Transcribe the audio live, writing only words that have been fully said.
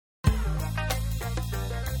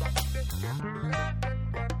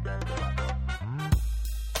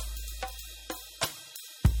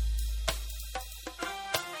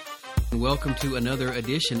and welcome to another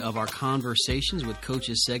edition of our Conversations with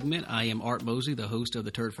Coaches segment. I am Art Mosley, the host of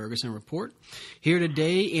the Turd Ferguson Report, here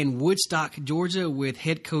today in Woodstock, Georgia, with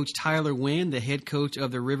head coach Tyler Wynn, the head coach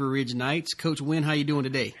of the River Ridge Knights. Coach Wynn, how you doing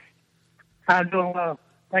today? I'm doing well.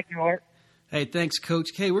 Thank you, Art. Hey, thanks, Coach.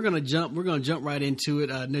 Hey, we're gonna jump right into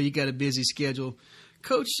it. I know you got a busy schedule,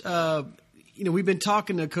 Coach. We've been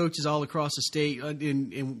talking to coaches all across the state,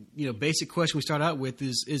 and basic question we start out with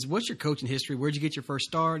is what's your coaching history? Where'd you get your first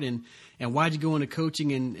start, and why'd you go into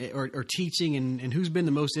coaching or teaching, and who's been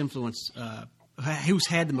the most influence? Who's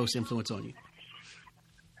had the most influence on you?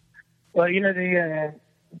 Well, the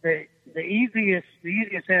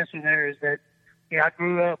easiest answer there is that I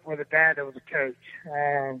grew up with a dad that was a coach.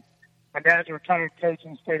 My dad's a retired coach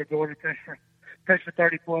in the state of Georgia, coached for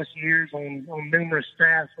 30 plus years on numerous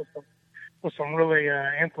staffs with some really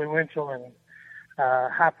influential and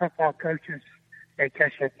high-profile coaches. They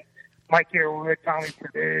coached with Mike Yearwood, Tommy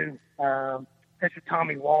Purdue, coached with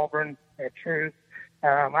Tommy Walburn at Truth.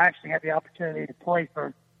 I actually had the opportunity to play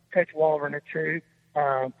for Coach Walburn at Truth.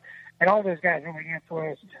 And all those guys really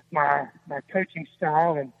influenced my coaching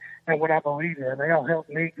style and what I believe in. They all helped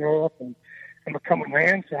me grow up and become a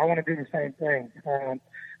man, so I want to do the same thing.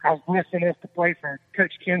 I was blessed enough to play for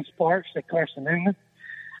Coach Ken Sparks at Carson Newman.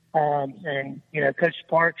 Coach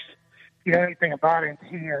Sparks, anything about him,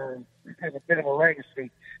 he has a bit of a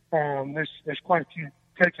legacy. There's quite a few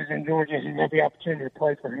coaches in Georgia who had the opportunity to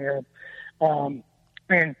play for him.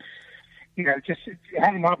 Just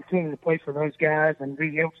having an opportunity to play for those guys and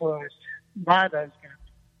be influenced by those guys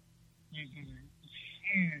is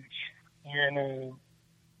huge.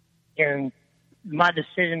 And my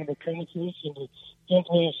decision to become a coach and to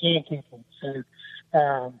influence young people. So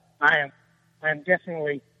I'm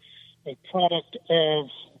definitely a product of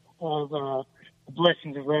the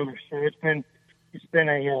blessings of others. So it's been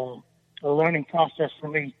a learning process for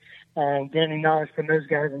me, gaining knowledge from those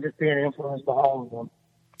guys and just being influenced by all of them.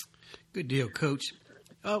 Good deal, Coach.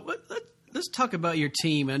 Let's talk about your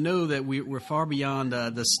team. I know that we're far beyond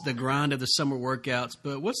the grind of the summer workouts,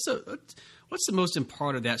 but what's the most important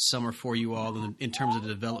part of that summer for you all in terms of the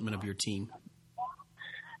development of your team?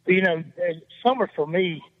 Summer for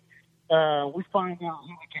me, we find out who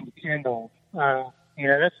we can depend on.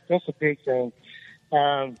 That's a big thing.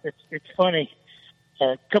 It's funny.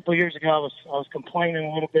 A couple of years ago, I was complaining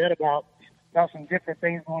a little bit about some different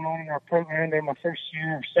things going on in our program during my first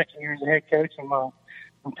year or second year as a head coach, and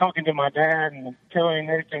I'm talking to my dad and I'm telling him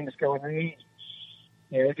everything that's going on.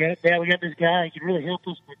 Dad, we got this guy. He could really help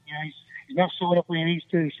us, but he's not showing up when he needs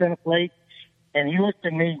to. He's showing up late. And he looked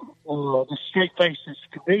at me, as straight faced as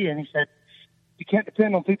could be, and he said, "You can't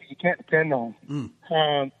depend on people you can't depend on."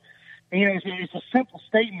 It's a simple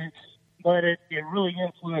statement, but it really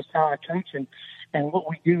influenced how I coach and what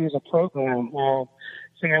we do as a program.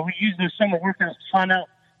 We use those summer workouts to find out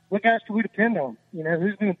what guys can we depend on.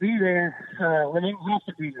 Who's going to be there when they don't have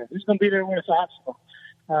to be there? Who's going to be there when it's optional?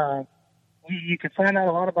 You can find out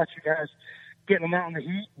a lot about you guys, getting them out in the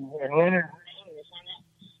heat and running around and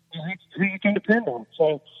find out who you can depend on.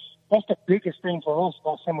 So that's the biggest thing for us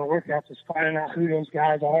about summer workouts is finding out who those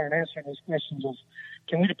guys are and answering those questions of,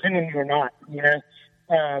 can we depend on you or not?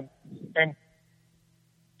 And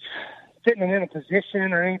fitting them in a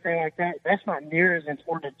position or anything like that, that's not near as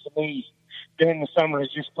important to me during the summer as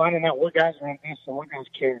just finding out what guys are in this and what guys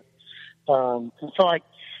care. I feel like,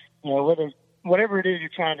 whatever it is you're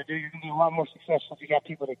trying to do, you're going to be a lot more successful if you got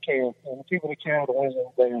people that care. And the people that care are the ones that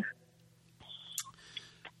are there.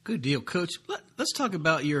 Good deal, Coach. Let's talk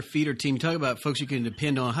about your feeder team. Talk about folks you can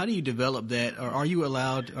depend on. How do you develop that? Or are you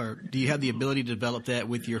allowed, or do you have the ability to develop that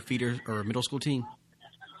with your feeder or middle school team?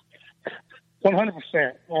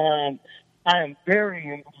 100%. I am very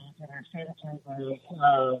involved in our feeder team,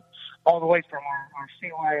 all the way from our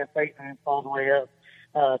CYFA group all the way up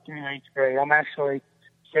through 8th grade. I'm actually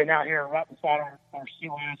sitting out here right beside our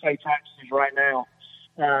CYFA practices right now.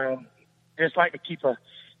 Just like to keep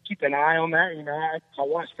an eye on that. I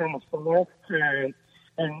watch from afar,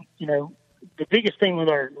 and the biggest thing with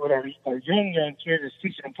our young kids is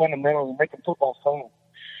teaching them fundamentals and making football fun.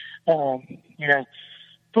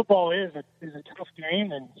 Football is a tough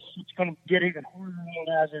game, and it's going to get even harder on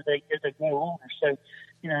guys as they grow older. So,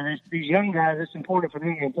 these young guys, it's important for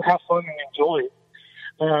them to have fun and enjoy it.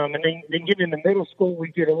 And then getting into middle school,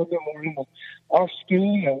 we get a little bit more into our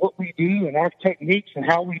scheme and what we do and our techniques and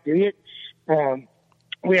how we do it.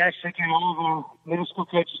 We actually get all of our middle school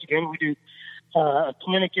coaches together. We do a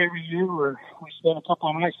clinic every year where we spend a couple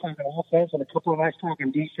of nights talking offense and a couple of nights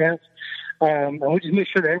talking defense. And we just make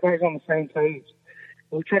sure that everybody's on the same page.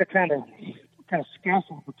 We try to kind of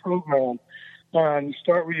scaffold the program You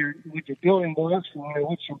start with your building blocks and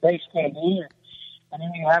what's your base going to be, and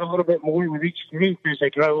then you add a little bit more with each group as they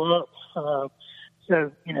grow up.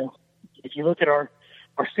 So if you look at our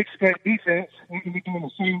sixth grade defense, we can be doing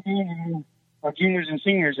the same thing our juniors and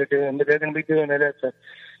seniors are doing, but they're going to be doing it at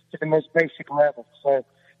the most basic level. So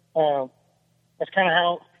that's kind of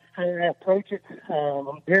how I approach it.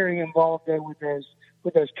 I'm very involved there with those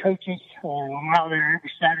coaches. I'm out there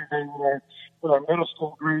every Saturday with our middle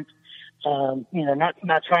school group.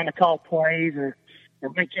 Not trying to call plays or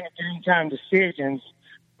make any game time decisions,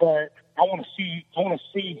 but I want to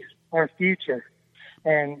see our future,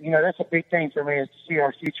 and that's a big thing for me, is to see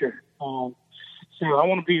our future. So I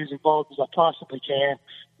want to be as involved as I possibly can.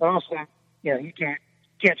 But also, you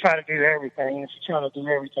can't try to do everything. If you're trying to do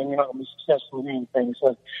everything, you're not going to be successful in anything.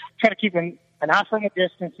 So try to keep an eye from a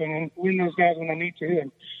distance and win those guys when I need to.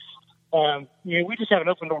 And we just have an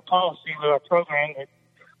open door policy with our program that,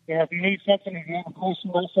 if you need something, if you have a question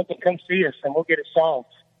about something, come see us and we'll get it solved.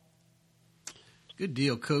 Good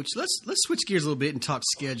deal, Coach. Let's switch gears a little bit and talk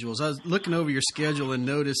schedules. I was looking over your schedule and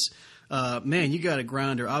noticed, man, you got a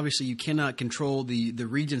grinder. Obviously, you cannot control the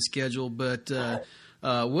region schedule, but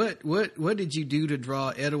what did you do to draw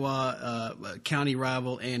Etowah County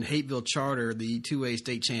rival and Hateville Charter, the 2A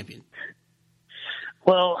state champion?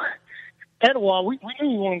 Well, Etowah, we knew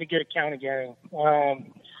we wanted to get a county game.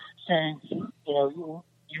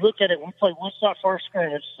 You look at it, we played Woodstock first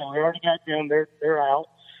scrimmage, so we already got them. They're out.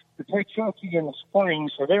 We play Cherokee in the spring,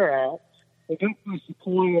 so they're out. We do play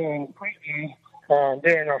Sequoia and Preview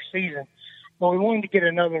during our season. But we wanted to get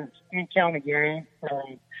another in-county game.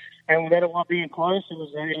 And with Etowah being close, it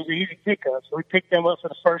was an easy pickup. So we picked them up for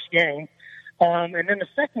the first game. And then the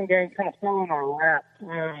second game kind of fell in our lap.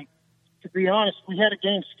 To be honest, we had a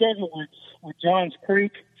game scheduled with Johns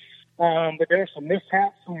Creek, but there were some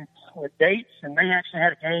mishaps with dates, and they actually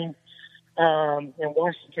had a game in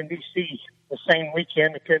Washington, D.C. the same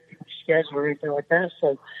weekend. It couldn't be scheduled or anything like that.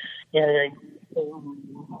 So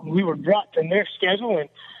we were dropped in their schedule, and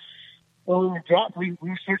when we were dropped, we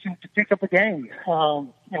were searching to pick up a game.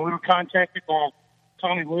 And we were contacted by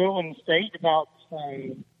Tommy Will in the state about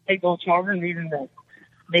Hateville Charter needing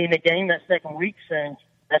a game that second week, so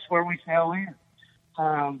that's where we fell in.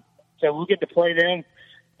 So we'll get to play them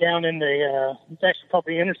down in it's actually called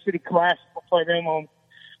the Inner City Classic. We'll play them on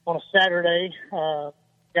a Saturday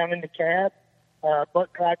down in the Cab,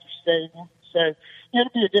 Buck Rogers Stadium. So it'll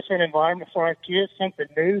be a different environment for our kids, something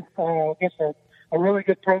new against a really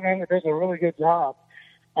good program that does a really good job.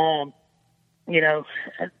 To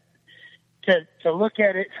look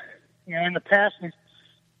at it, in the past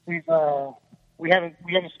we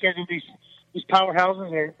haven't scheduled these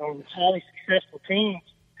powerhouses or highly successful teams,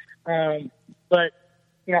 but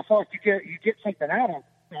I thought you get something out of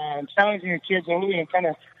it, challenging your kids early and kind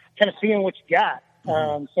of seeing what you got.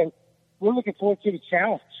 So we're looking forward to the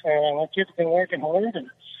challenge. Our kids have been working hard, and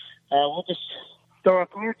we'll just throw our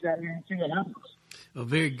cards out here and see what happens. Well,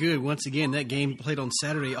 very good. Once again, that game played on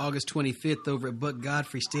Saturday, August 25th over at Buck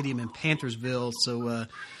Godfrey Stadium in Panthersville. So a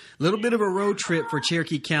little bit of a road trip for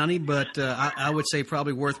Cherokee County, but I would say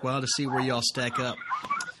probably worthwhile to see where y'all stack up.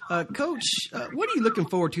 Coach, what are you looking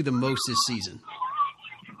forward to the most this season?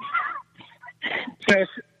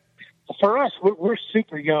 For us, we're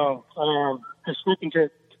super young. Just speaking to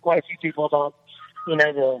quite a few people about,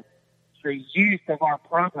 the youth of our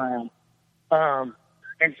program.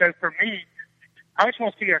 And so for me, I just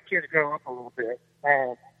want to see our kids grow up a little bit.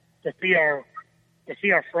 To see our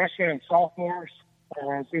freshmen and sophomores,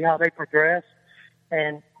 see how they progress,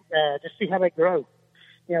 and just see how they grow.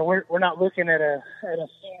 We're not looking at a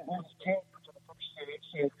senior team for the first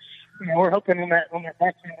stage. We're hoping on that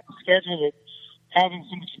back end of the schedule that having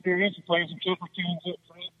some experience and playing some triple teams up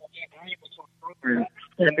front will be valuable to the program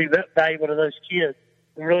and be valuable to those kids.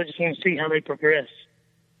 We really just want to see how they progress.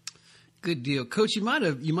 Good deal, Coach. You might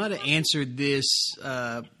have answered this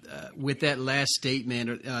with that last statement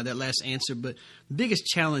or that last answer. But the biggest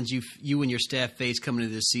challenge you and your staff face coming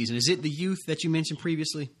into this season, is it the youth that you mentioned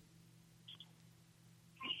previously?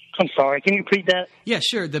 I'm sorry. Can you repeat that? Yeah,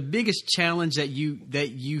 sure. The biggest challenge that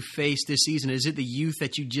you face this season, is it the youth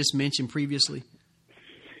that you just mentioned previously?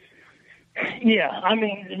 Yeah, I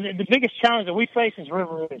mean the biggest challenge that we face is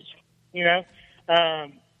River Ridge. Not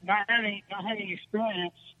having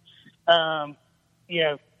experience.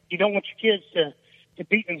 You don't want your kids to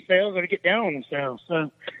beat themselves or to get down on themselves.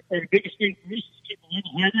 So the biggest thing for me is to keep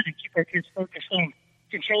level-headed and keep our kids focused on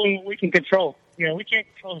controlling what we can control. We can't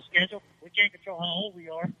control the schedule. We can't control how old we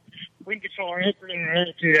are. We can control our effort and our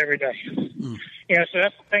attitude every day. So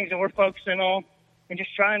that's the things that we're focusing on and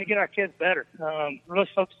just trying to get our kids better. Really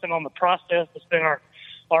focusing on the process. That's been our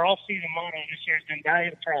our off-season motto this year has been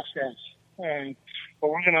value the process. But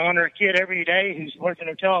we're going to honor a kid every day who's working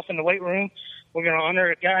their tail off in the weight room. We're going to honor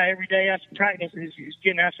a guy every day after practice who's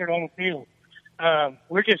getting after it on the field.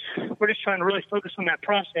 We're just trying to really focus on that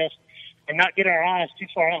process and not get our eyes too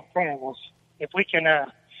far out in front of us. If we can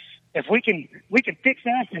fix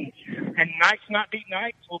that and nights not beat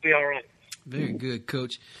nights, we'll be all right. Very good,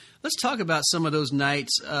 Coach. Let's talk about some of those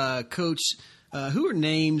nights, Coach. Who are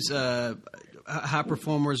names, high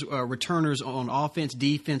performers, returners on offense,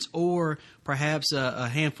 defense, or perhaps a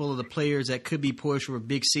handful of the players that could be poised for a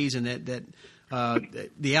big season that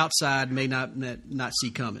the outside may not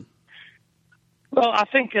see coming? Well, I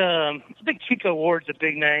think Chico Ward's a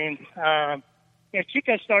big name.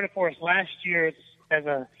 Chico started for us last year as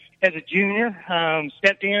a junior,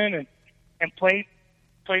 stepped in and played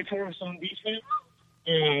for us on defense,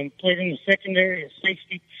 and played in the secondary as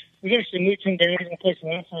safety. We actually moved him down and played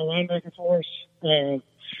some outside linebacker for us.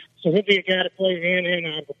 So he'll be a guy that plays in and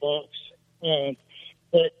out of the box.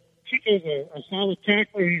 But Chico's a solid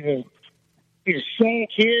tackler. He's a strong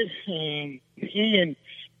kid. He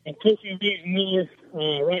and Kofi Reeves Miller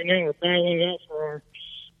right now are battling out for our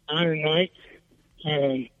Iron Knight.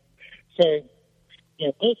 So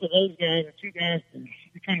both of those guys are two guys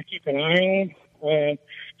to kind of keep an eye on. And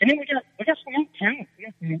then we got some young talent. We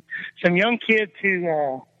got some young kids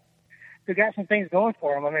who got some things going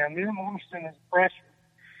for them. I mean, Amir Morrison is a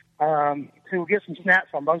freshman who will get some snaps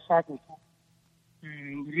on both sides of the ball.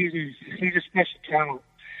 He's a special talent.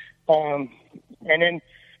 And then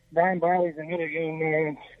Brian Barley's another young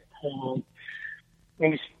man.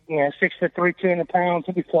 Maybe 6'3", 200 pounds.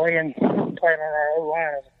 He'll be playing on our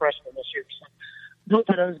O-line as a freshman this year. So both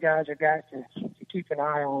of those guys are guys to keep an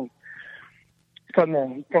eye on from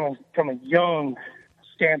a young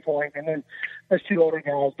standpoint. And then those two older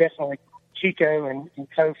guys, definitely Chico and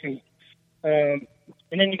Kofi. And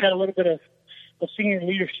then you got a little bit of senior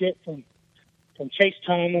leadership from Chase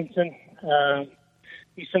Tomlinson.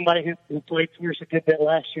 He's somebody who played for us a good bit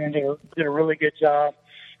last year and did a really good job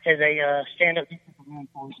as a stand-up defensive end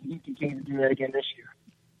for us, and he continues to do that again this year.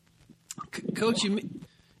 Coach,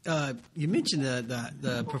 you mentioned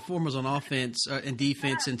the performers on offense and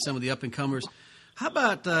defense and some of the up-and-comers. How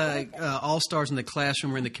about all-stars in the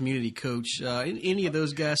classroom or in the community, Coach? Any of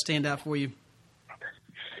those guys stand out for you?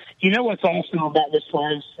 You know what's awesome about this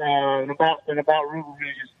place and about River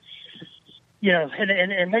Ridge is,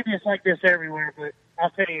 and maybe it's like this everywhere, but I'll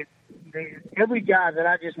tell you, every guy that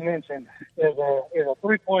I just mentioned is a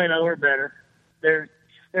 3.0 or better. They're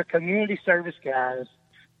community service guys.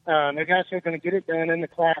 They're guys who are going to get it done in the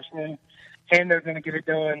classroom, and they're going to get it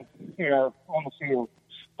done, on the field.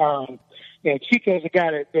 Chico's a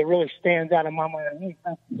guy that really stands out in my mind. He's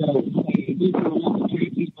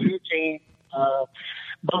team.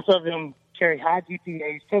 Both of them carry high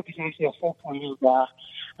GPAs. Kofi's actually a 4.0 guy,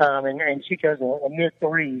 and Chico's a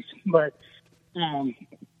mid-threes. But,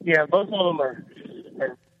 both of them are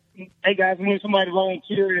hey, guys, we need somebody to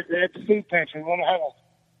volunteer at the food pantry. We want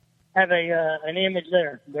to have an image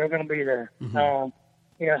there. They're going to be there. Mm-hmm.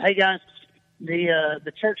 Hey, guys,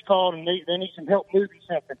 the church called and they need some help moving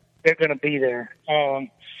something. They're going to be there.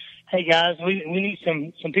 Hey, guys, we need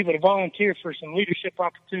some people to volunteer for some leadership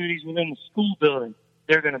opportunities within the school building.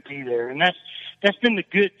 They're going to be there. And that's been the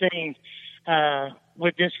good thing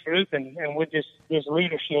with this group and with this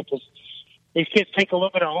leadership is these kids take a little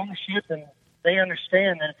bit of ownership and they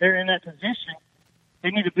understand that if they're in that position, they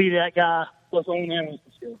need to be that guy who's on them with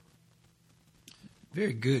the field.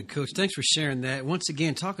 Very good, Coach. Thanks for sharing that. Once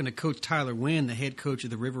again, talking to Coach Tyler Wynn, the head coach of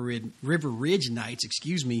the River Ridge Knights,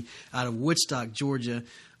 out of Woodstock, Georgia.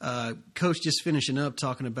 Coach, just finishing up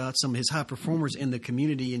talking about some of his high performers in the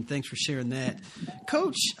community, and thanks for sharing that.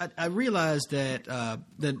 Coach, I realize that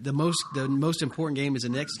the most important game is the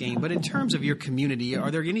next game, but in terms of your community, are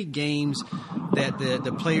there any games that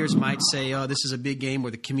the players might say, oh, this is a big game, or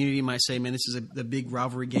the community might say, man, this is a big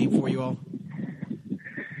rivalry game for you all?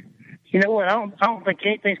 You know what? I don't think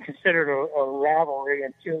anything's considered a rivalry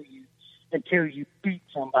until you beat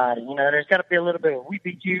somebody. There's got to be a little bit of we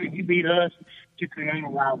beat you, you beat us to create a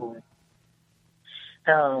rivalry.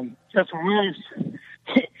 So for us,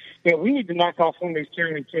 we need to knock off one of these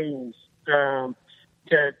county teams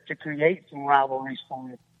to create some rivalries for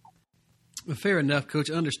it. Well, fair enough,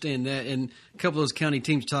 Coach. I understand that. And a couple of those county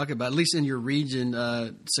teams talk about, at least in your region,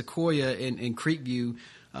 Sequoia and Creekview,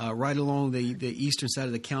 right along the eastern side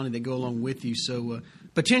of the county that go along with you. So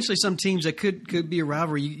potentially some teams that could be a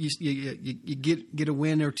rivalry. You get a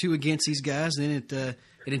win or two against these guys, and then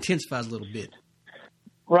it intensifies a little bit.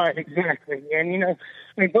 Right, exactly. And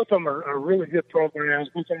both of them are really good programs.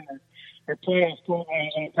 Both of them are playoff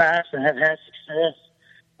programs in the past and have had success.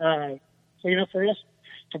 So, for us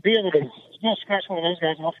to be able to scratch one of those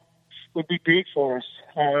guys off would be big for us.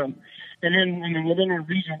 And then within our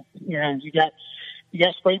region, you got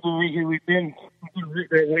Spraberry, who we've been right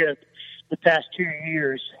there with the past 2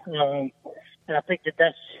 years. And I think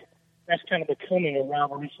that's kind of becoming a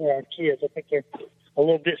rivalry for our kids. I think they're a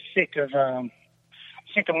little bit sick of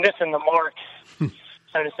missing the mark, so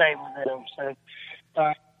to say, with them. So,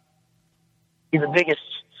 the biggest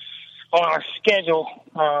on our schedule,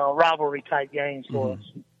 rivalry type games for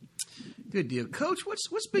us. Good deal, Coach.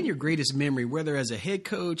 What's been your greatest memory, whether as a head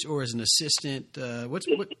coach or as an assistant? What's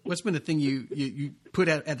been the thing you put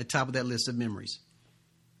at the top of that list of memories?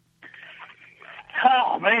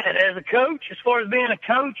 Oh man, as a coach, as far as being a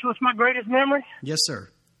coach, what's my greatest memory? Yes, sir.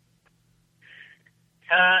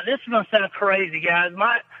 This is gonna sound crazy, guys.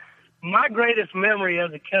 My greatest memory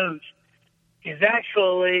as a coach is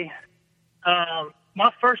actually my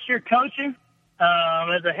first year coaching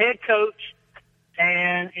as a head coach,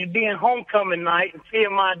 and it being homecoming night and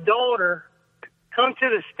seeing my daughter come to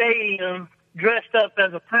the stadium dressed up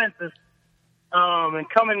as a princess and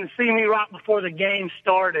coming to see me right before the game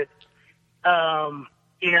started.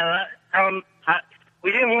 We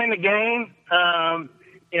didn't win the game.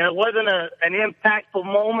 It wasn't an impactful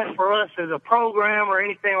moment for us as a program or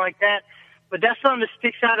anything like that, but that's something that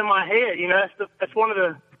sticks out in my head. That's one of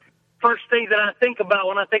the first things that I think about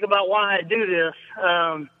when I think about why I do this.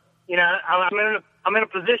 I'm in a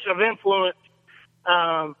position of influence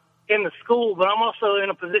in the school, but I'm also in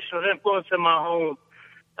a position of influence in my home.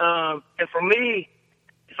 And for me,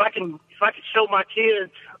 if I can show my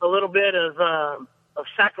kids a little bit of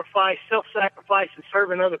sacrifice, self-sacrifice, and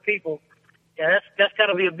serving other people, that's got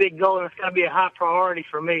to be a big goal, and it's got to be a high priority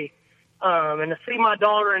for me. And to see my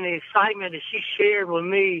daughter and the excitement that she shared with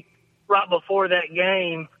me right before that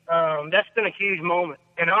game, that's been a huge moment.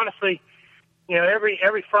 And honestly,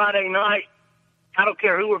 every Friday night, I don't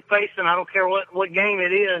care who we're facing, I don't care what game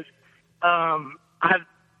it is,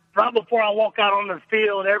 right before I walk out on the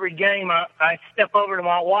field every game, I step over to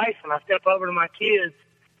my wife and I step over to my kids,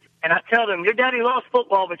 and I tell them, your daddy loves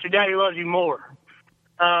football, but your daddy loves you more.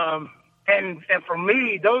 And for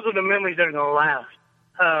me, those are the memories that are going to last.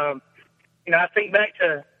 I think back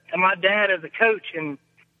to my dad as a coach, and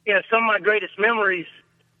some of my greatest memories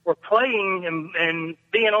were playing and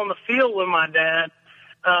being on the field with my dad.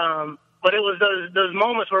 But it was those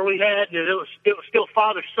moments where it was still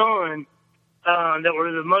father-son that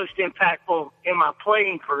were the most impactful in my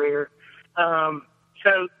playing career. I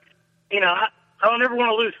don't ever want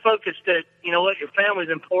to lose focus that, what your family's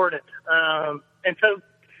important. And so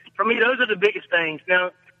for me, those are the biggest things.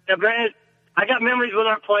 Now granted, I got memories with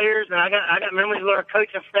our players, and I got memories with our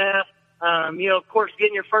coaching staff. Of course,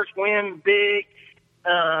 getting your first win, big.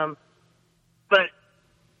 But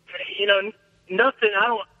nothing. I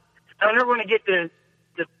don't ever want to get the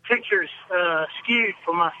pictures skewed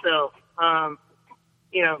for myself.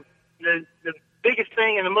 The biggest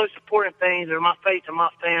thing and the most important things are my faith and my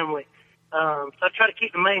family. So I try to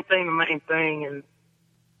keep the main thing, and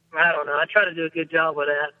I don't know. I try to do a good job with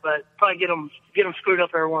that, but probably get them screwed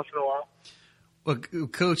up every once in a while. Well,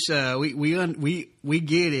 Coach, we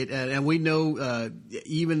get it, and we know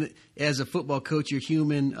even as a football coach, you're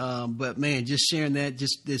human. But man, just sharing that,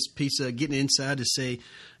 just this piece of getting inside to say,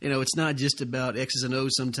 it's not just about X's and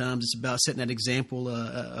O's. Sometimes it's about setting that example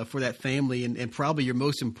for that family, and probably your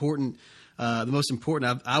most important. The most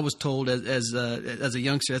important, I was told as a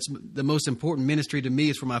youngster, that's the most important ministry to me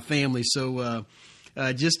is for my family. So.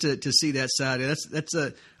 Just to see that side, I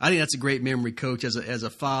think that's a great memory, Coach, as a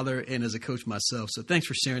father and as a coach myself. So thanks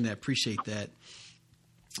for sharing that. Appreciate that.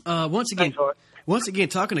 Once again,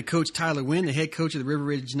 talking to Coach Tyler Wynn, the head coach of the River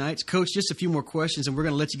Ridge Knights. Coach, just a few more questions, and we're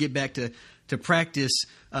going to let you get back to practice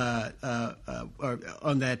on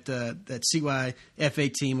that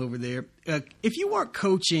CYFA team over there. If you weren't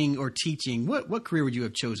coaching or teaching, what career would you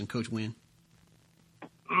have chosen, Coach Wynn?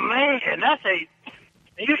 Man, that's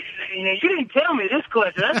you didn't tell me this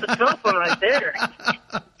question. That's a tough one right there.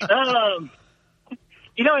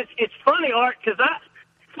 It's funny, Art, because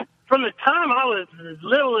from the time I was as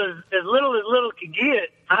little could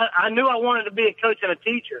get, I knew I wanted to be a coach and a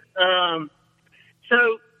teacher.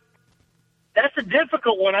 So that's a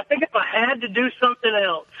difficult one. I think if I had to do something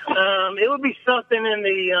else, it would be something in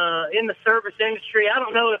the service industry. I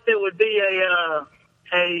don't know if it would be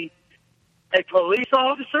a police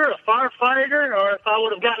officer, a firefighter, or if I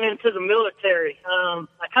would have gotten into the military.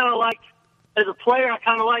 I kind of liked, as a player, I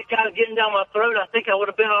kind of liked guys getting down my throat. I think I would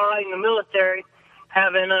have been all right in the military,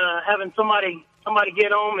 having somebody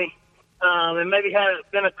get on me, and maybe had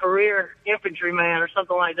been a career infantryman or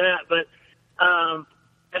something like that. But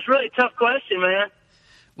that's a really tough question, man.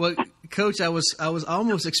 Well, Coach, I was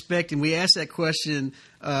almost expecting. We asked that question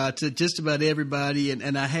to just about everybody,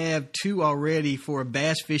 and I have two already for a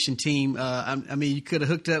bass fishing team. I mean, you could have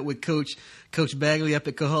hooked up with Coach Bagley up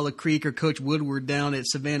at Coahulla Creek or Coach Woodward down at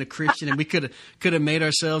Savannah Christian, and we could have made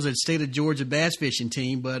ourselves a state of Georgia bass fishing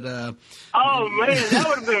team. But oh man, that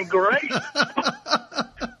would have been great.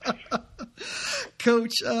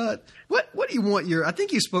 Coach, what do you want your? I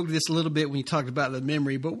think you spoke to this a little bit when you talked about the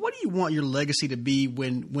memory, but what do you want your legacy to be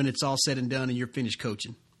when it's all said and done and you're finished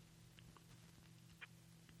coaching?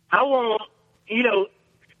 I want, it's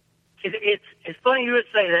funny you would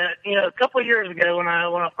say that. A couple of years ago when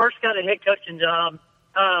I first got a head coaching job,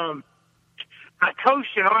 I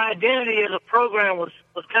coached and our identity as a program was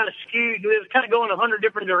kind of skewed. It was kind of going 100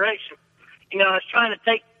 different directions. I was trying to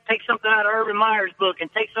take something out of Urban Meyer's book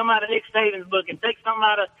and take something out of Nick Saban's book and take something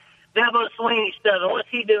out of Dabo Swinney's stuff and what's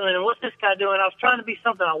he doing and what's this guy doing. I was trying to be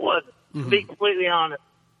something I wasn't, to be completely honest.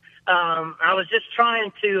 I was just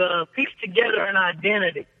trying to piece together an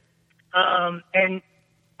identity. And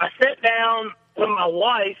I sat down with my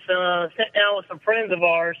wife, sat down with some friends of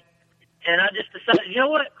ours, and I just decided, you know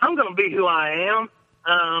what, I'm going to be who I am.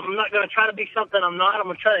 I'm not going to try to be something I'm not. I'm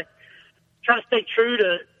going to try to stay true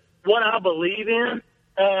to what I believe in.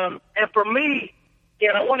 And for me,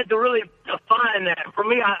 I wanted to really define that. For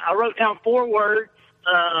me, I wrote down 4 words.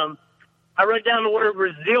 I wrote down the word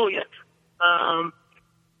resilient.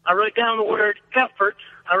 I wrote down the word effort.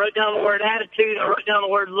 I wrote down the word attitude. I wrote down the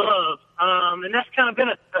word love. And that's kind of been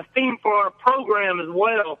a theme for our program as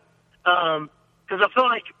well. Because I feel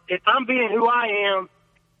like if I'm being who I am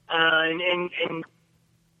and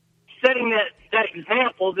setting that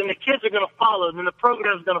example, then the kids are going to follow, then the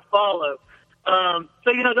program's going to follow.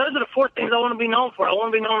 So, those are the 4 things I want to be known for. I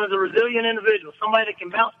want to be known as a resilient individual, somebody that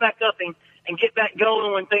can bounce back up and get back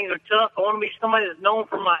going when things are tough. I want to be somebody that's known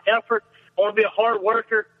for my effort. I want to be a hard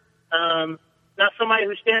worker, not somebody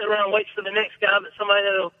who stands around and waits for the next guy, but somebody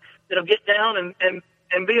that'll get down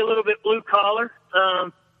and be a little bit blue collar.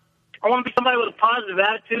 I want to be somebody with a positive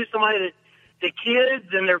attitude, somebody that the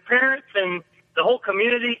kids and their parents and the whole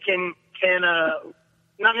community can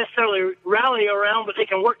not necessarily rally around, but they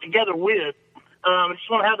can work together with. I just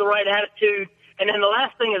want to have the right attitude. And then the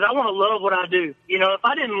last thing is I want to love what I do. If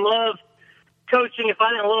I didn't love coaching, if I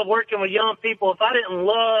didn't love working with young people, if I didn't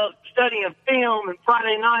love studying film and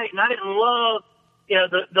Friday night, and I didn't love,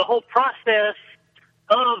 the whole process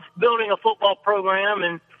of building a football program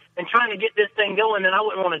and trying to get this thing going, then I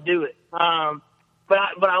wouldn't want to do it. But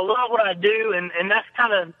I love what I do, and that's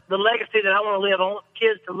kind of the legacy that I want to leave. I want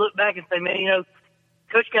kids to look back and say, man,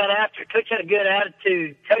 Coach got after it. Coach had a good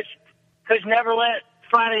attitude. Coach never let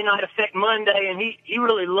Friday night affect Monday, and he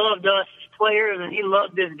really loved us as players, and he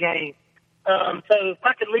loved this game. So if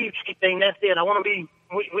I could leave anything, that's it. I want to be,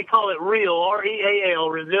 we call it real, R-E-A-L,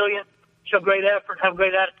 resilient, show great effort, have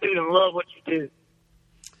great attitude, and love what you do.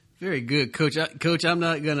 Very good, Coach. Coach, I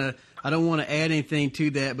don't want to add anything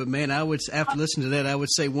to that, but man, after listening to that, I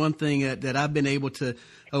would say one thing that I've been able to,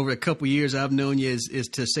 over a couple of years I've known you, is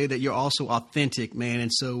to say that you're also authentic, man.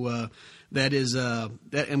 And so that is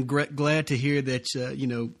that I'm glad to hear that.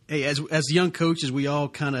 Hey, as young coaches, we all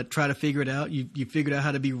kind of try to figure it out. You figured out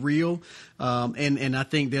how to be real, and I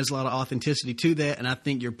think there's a lot of authenticity to that, and I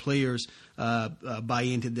think your players buy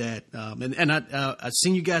into that. And I've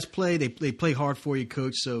seen you guys play. They play hard for you,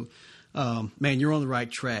 Coach. So, man, you're on the right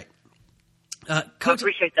track. Coach, I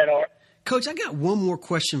appreciate that, Art. Coach, I got one more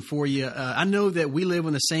question for you. I know that we live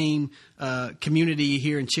in the same community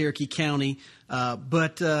here in Cherokee County,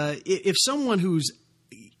 but if someone who's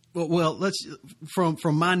from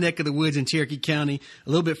my neck of the woods in Cherokee County, a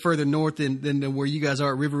little bit further north than where you guys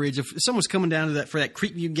are at River Ridge, if someone's coming down to for that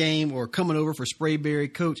Creekview game or coming over for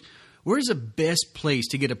Sprayberry, Coach, where's the best place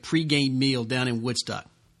to get a pregame meal down in Woodstock?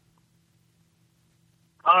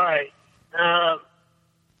 All right,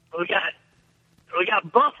 we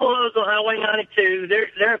got Buffalo's on Highway 92.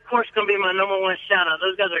 They're of course going to be my number one shout out.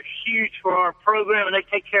 Those guys are huge for our program, and they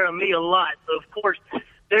take care of me a lot. So of course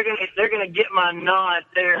they're gonna get my nod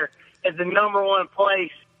there as the number one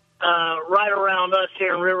place right around us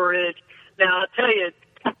here in River Ridge. Now I tell you,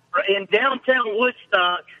 in downtown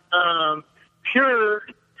Woodstock, Pure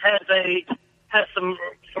has some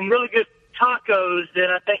really good tacos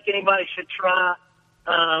that I think anybody should try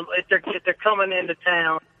if they're coming into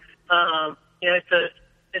town.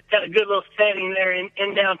 It's got a good little setting there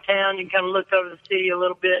in downtown. You can kind of look over the city a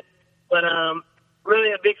little bit, but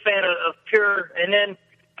really a big fan of Pure. And then,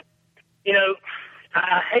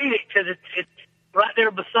 I hate it because it's right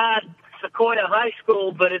there beside Sequoia High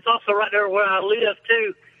School, but it's also right there where I live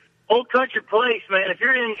too. Old Country Place, man. If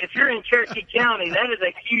you're in Cherokee County, that is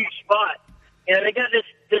a huge spot. They got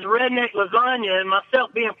this redneck lasagna, and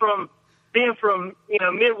myself being from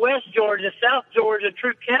Midwest Georgia, South Georgia,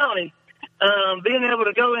 Troup County, being able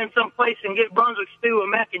to go in some place and get Brunswick stew and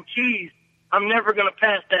mac and cheese, I'm never going to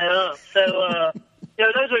pass that up. So,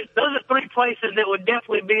 those are 3 places that would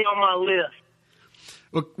definitely be on my list.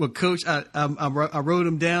 Well, Coach, I wrote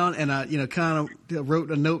them down, and I, kind of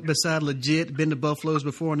wrote a note beside Legit. Been to Buffalo's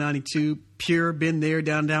before, 92. Pure, been there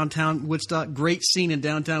downtown Woodstock. Great scene in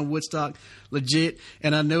downtown Woodstock. Legit,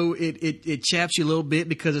 and I know it chaps you a little bit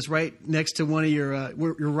because it's right next to one of your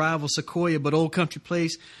rival Sequoia, but Old Country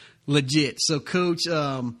Place. Legit. So, Coach,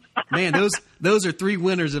 man, those are 3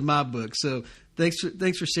 winners in my book. So, thanks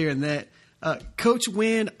for sharing that. Coach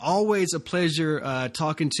Winn, always a pleasure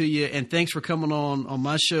talking to you, and thanks for coming on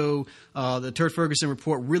my show, the Turd Ferguson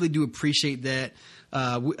Report. Really do appreciate that.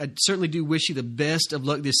 I certainly do wish you the best of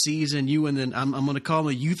luck this season. You and then I'm going to call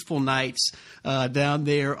them the Youthful Knights down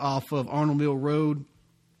there off of Arnold Mill Road.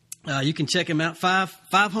 You can check them out. Five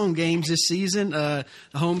home games this season. The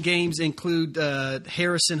home games include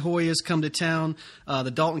Harrison Hoyas come to town, the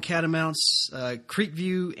Dalton Catamounts,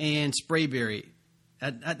 Creekview, and Sprayberry.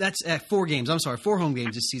 That's at 4 games. I'm sorry, 4 home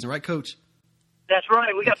games this season, right, Coach? That's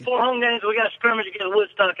right. We got 4 home games. We got a scrimmage against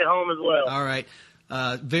Woodstock at home as well. All right.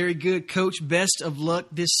 Very good, Coach. Best of luck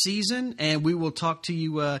this season, and we will talk to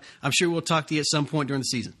you. I'm sure we'll talk to you at some point during the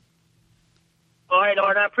season. All right,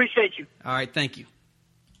 Art. I appreciate you. All right. Thank you.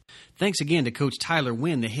 Thanks again to Coach Tyler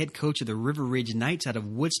Winn, the head coach of the River Ridge Knights out of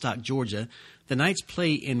Woodstock, Georgia. The Knights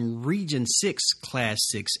play in Region 6, Class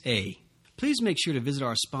 6A. Please make sure to visit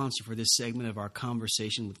our sponsor for this segment of our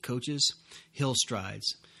conversation with coaches, Hill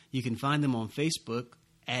Strides. You can find them on Facebook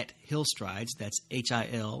at Hill Strides, that's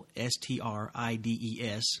HILSTRIDES,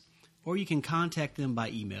 or you can contact them by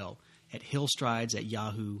email at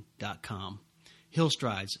hillstrides@yahoo.com. Hill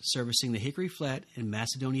Strides, servicing the Hickory Flat and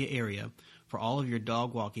Macedonia area for all of your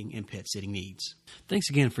dog walking and pet sitting needs. Thanks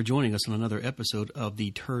again for joining us on another episode of the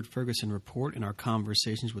Turd Ferguson Report and our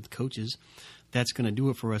conversations with coaches. That's going to do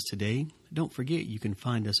it for us today. Don't forget, you can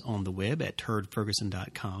find us on the web at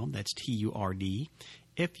turdferguson.com. That's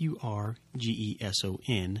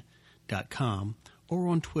TURDFURGESON.com, or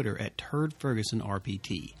on Twitter at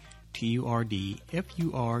TurdFergusonRPT.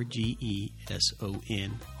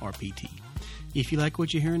 TURDFURGESONRPT. If you like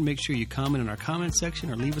what you're hearing, make sure you comment in our comment section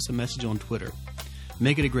or leave us a message on Twitter.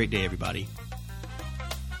 Make it a great day, everybody.